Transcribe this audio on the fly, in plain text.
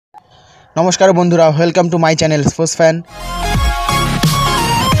नमस्कार बंधुरा welcome to my channel sports fan.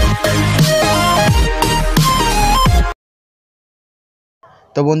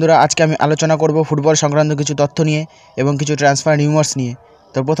 तो बंधुरा आज के आलोचना करब फुटबल संक्रांत किछु तथ्य निये एवं किछु ट्रांसफार रिउमार्स निये।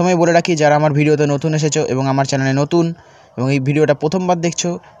 तो प्रथमेই বলে রাখি যারা আমার ভিডিওতে নতুন এসেছো এবং আমার চ্যানেলে নতুন এবং এই ভিডিওটা প্রথমবার দেখছো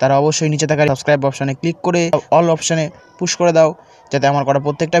তারা অবশ্যই নিচে থাকা সাবস্ক্রাইব অপশনে ক্লিক করে অল অপশনে পুশ করে দাও যাতে আমার করা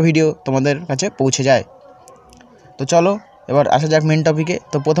প্রত্যেকটা ভিডিও তোমাদের কাছে পৌঁছে যায়। তো চলো এবার আসা যাক মেন টপিকে।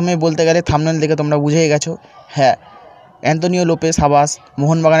 তো প্রথমেই বলতে গেলে থাম্বনেল দেখে তোমরা বুঝেই গেছো, হ্যাঁ অ্যান্টোনিও লোপেস হাবাস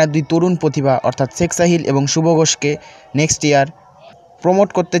মোহনবাগানের দুই তরুণ প্রতিভা অর্থাৎ শেখ সাহিল এবং শুভ ঘোষকে নেক্সট ইয়ার প্রমোট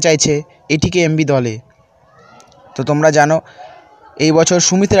করতে চাইছে এটিকেএমবি দলে। তো তোমরা জানো এই বছর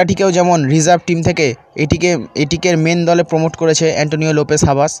সুমিত রাঠিকেও যেমন রিজার্ভ টিম থেকে এটিকের মেন দলে প্রমোট করেছে অ্যান্টোনিও লোপেস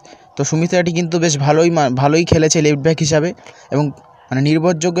হাবাস। তো সুমিত রাঠি কিন্তু বেশ ভালোই খেলেছে লেফট ব্যাক হিসাবে এবং মানে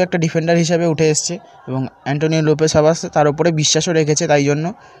নির্ভরযোগ্য একটা ডিফেন্ডার হিসাবে উঠে এসছে এবং অ্যান্টোনিও লোপেস হাবাস তার উপরে বিশ্বাসও রেখেছে তাই জন্য।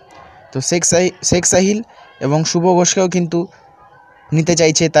 তো শেখ সাহিল এবং শুভ ঘোষকেও কিন্তু নিতে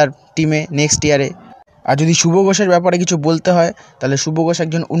চাইছে তার টিমে নেক্সট ইয়ারে। আর যদি শুভ ঘোষের ব্যাপারে কিছু বলতে হয় তাহলে শুভ ঘোষ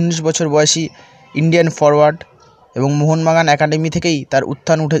একজন 19 বছর বয়সী ইন্ডিয়ান ফরওয়ার্ড এবং মোহনবাগান একাডেমি থেকেই তার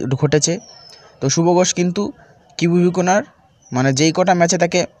উত্থান ঘটেছে। তো শুভ ঘোষ কিন্তু কিবুবিকোনার মানে যেই কটা ম্যাচে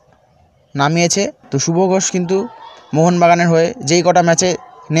তাকে নামিয়েছে, তো শুভ ঘোষ কিন্তু মোহনবাগানের হয়ে যেই কটা ম্যাচে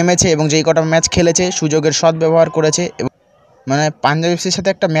নেমেছে এবং যেই কটা ম্যাচ খেলেছে সুযোগের সদ্ব্যবহার করেছে। এবং মানে পাঞ্জাব এফসির সাথে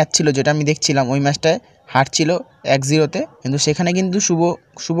একটা ম্যাচ ছিল যেটা আমি দেখছিলাম, ওই ম্যাচটায় হারছিল 1-0-তে, কিন্তু সেখানে কিন্তু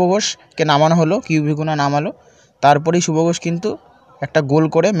শুভ ঘোষকে নামানো হলো, কিবুবিকোনা নামালো, তারপরেই শুভ ঘোষ কিন্তু একটা গোল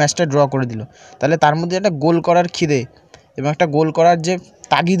করে ম্যাচটা ড্র করে দিল। তাহলে তার মধ্যে একটা গোল করার খিদে এবং একটা গোল করার যে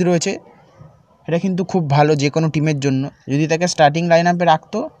তাগিদ রয়েছে এটা কিন্তু খুব ভালো যে কোনো টিমের জন্য। যদি তাকে স্টার্টিং লাইন আপে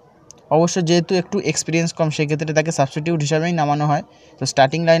রাখতো, অবশ্য যেহেতু একটু এক্সপিরিয়েন্স কম সেক্ষেত্রে তাকে সাবস্টিটিউট হিসাবেই নামানো হয়। তো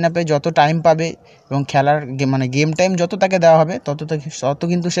স্টার্টিং লাইন আপে যত টাইম পাবে এবং খেলার মানে গেম টাইম যত তাকে দেওয়া হবে তত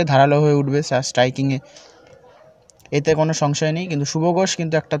কিন্তু সে ধারালো হয়ে উঠবে স্ট্রাইকিংয়ে, এতে কোনো সংশয় নেই। কিন্তু শুভ ঘোষ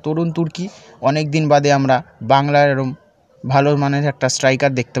কিন্তু একটা তরুণ তুর্কি, অনেক দিন বাদে আমরা বাংলার এরম ভালো মানের একটা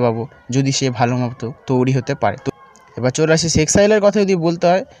স্ট্রাইকার দেখতে পাবো যদি সে ভালো মতো তৈরি হতে পারে। তো এবার চলে আসি শেখ সাহিলের কথা যদি বলতে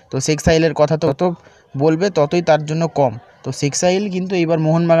হয়, তো শেখ সাহিলের কথা তো তত বলবে ততই তার জন্য কম। তো শেখ সাহিল কিন্তু এইবার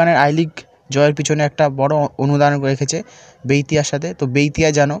মোহনবাগানের আই লিগ জয়ের পিছনে একটা বড় অনুদান রেখেছে বেইতিয়ার সাথে। তো বেইতিয়া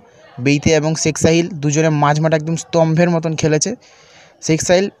জানো, বেইতিয়া এবং শেখ সাহিল দুজনে মাঝমাঠ একদম স্তম্ভের মতন খেলেছে। শেখ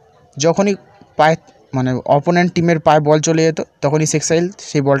সাহিল যখনই পায়ে মানে অপোনেন্ট টিমের পায়ে বল চলে যেত তখনই শেখ সাহিল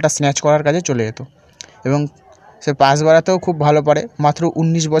সেই বলটা স্ন্যাচ করার কাজে চলে যেত এবং সে পাস বাড়াতেও খুব ভালো পারে। মাত্র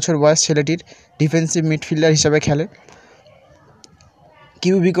 19 বছর বয়স ছেলেটির, ডিফেন্সিভ মিডফিল্ডার হিসাবে খেলে।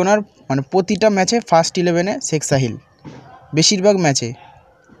 কিবুবিকোনার মানে প্রতিটা ম্যাচে ফার্স্ট 11-এ শেখ সাহিল, বেশিরভাগ ম্যাচে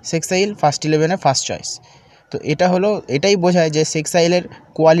Sheikh Sahil first 11-এ first choice. তো এটাই বোঝায় যে শেখ সাহিলের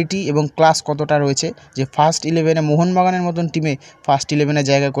কোয়ালিটি এবং ক্লাস কতটা রয়েছে, যে ফার্স্ট 11-এ মোহনবাগানের মতন টিমে ফার্স্ট 11-এ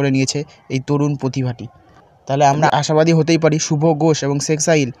জায়গা করে নিয়েছে এই তরুণ প্রতিভাটি। তাহলে আমরা আশাবাদী হতেই পারি শুভ ঘোষ এবং শেখ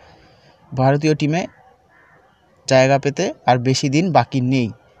সাহিল ভারতীয় টিমে জায়গা পেতে আর বেশি দিন বাকি নেই।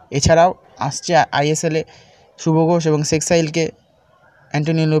 এছাড়াও আসছে আইএসএলে শুভ ঘোষ এবং শেখ সাহিলকে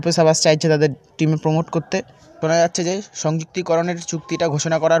অ্যান্টোনিও লোপেস হাবাস চাইছে তাদের টিমে প্রমোট করতে। শোনা যাচ্ছে যে সংযুক্তিকরণের চুক্তিটা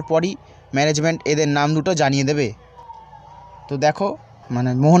ঘোষণা করার পরই ম্যানেজমেন্ট এদের নাম দুটো জানিয়ে দেবে। তো দেখো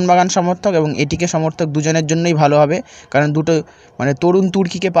মানে মোহনবাগান সমর্থক এবং এটিকে সমর্থক দুজনের জন্যই ভালো হবে, কারণ দুটো মানে তরুণ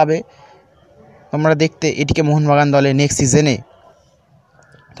তুর্কিকে পাবে তোমরা দেখতে এটিকে মোহনবাগান দলে নেক্সট সিজনে।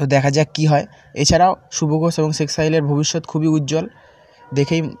 তো দেখা যাক কী হয়। এছাড়াও শুভ ঘোষ এবং শেখ সাহিলের ভবিষ্যৎ খুবই উজ্জ্বল,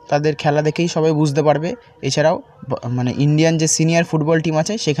 তাদের খেলা দেখেই সবাই বুঝতে পারবে। এছাড়াও মানে ইন্ডিয়ান যে সিনিয়র ফুটবল টিম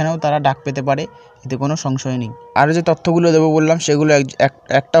আছে সেখানেও তারা ডাক পেতে পারে, এতে কোনো সংশয় নেই। আরও যে তথ্যগুলো দেবো বললাম সেগুলো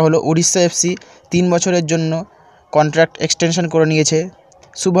একটা হলো উড়িষ্যা এফসি 3 বছরের জন্য কন্ট্রাক্ট এক্সটেনশন করে নিয়েছে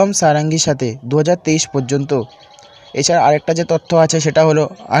শুভম সারাঙ্গীর সাথে 2023 পর্যন্ত। এছাড়া আরেকটা যে তথ্য আছে সেটা হলো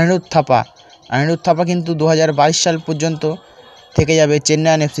অনিরুদ্ধ থাপা কিন্তু 2022 সাল পর্যন্ত থেকে যাবে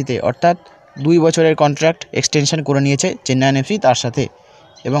চেন্নাইয়ান এফসিতে, অর্থাৎ 2 বছরের কন্ট্রাক্ট এক্সটেনশন করে নিয়েছে চেন্নাইয়ান এফসি তার সাথে।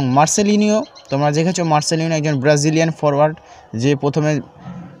 এবং মার্সেলিনিও, তোমরা দেখেছো মার্সেলিনিও একজন ব্রাজিলিয়ান ফরওয়ার্ড যে প্রথমে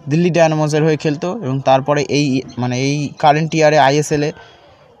দিল্লি ডায়নামোসের হয়ে খেলতো এবং তারপরে এই কারেন্ট ইয়ারে আইএসএলে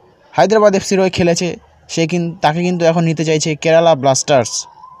হায়দ্রাবাদ এফসির হয়ে খেলেছে। তাকে কিন্তু এখন নিতে চাইছে কেরালা ব্লাস্টার্স।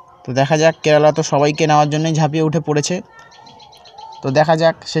 তো দেখা যাক, কেরালা তো সবাইকে নেওয়ার জন্যই ঝাঁপিয়ে উঠে পড়েছে। তো দেখা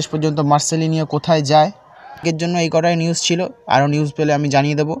যাক শেষ পর্যন্ত মার্সেলিনিও কোথায় যায়। এর জন্য এই কটাই নিউজ ছিল, আরও নিউজ পেলে আমি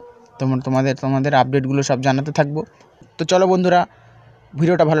জানিয়ে দেবো, তোমাদের আপডেটগুলো সব জানাতে থাকবো। তো চলো বন্ধুরা,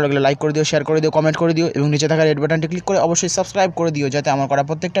 ভিডিওটা ভালো লাগলে লাইক করে দিও, শেয়ার করে দিও, কমেন্ট করে দিও এবং নিচে থাকা রেড বাটনটি ক্লিক করে অবশ্যই সাবস্ক্রাইব করে দিও যাতে আমার করা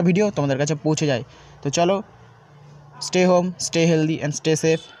প্রত্যেকটা ভিডিও তোমাদের কাছে পৌঁছে যায়। তো চলো, stay home, stay healthy and stay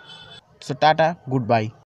safe. So tata, good bye.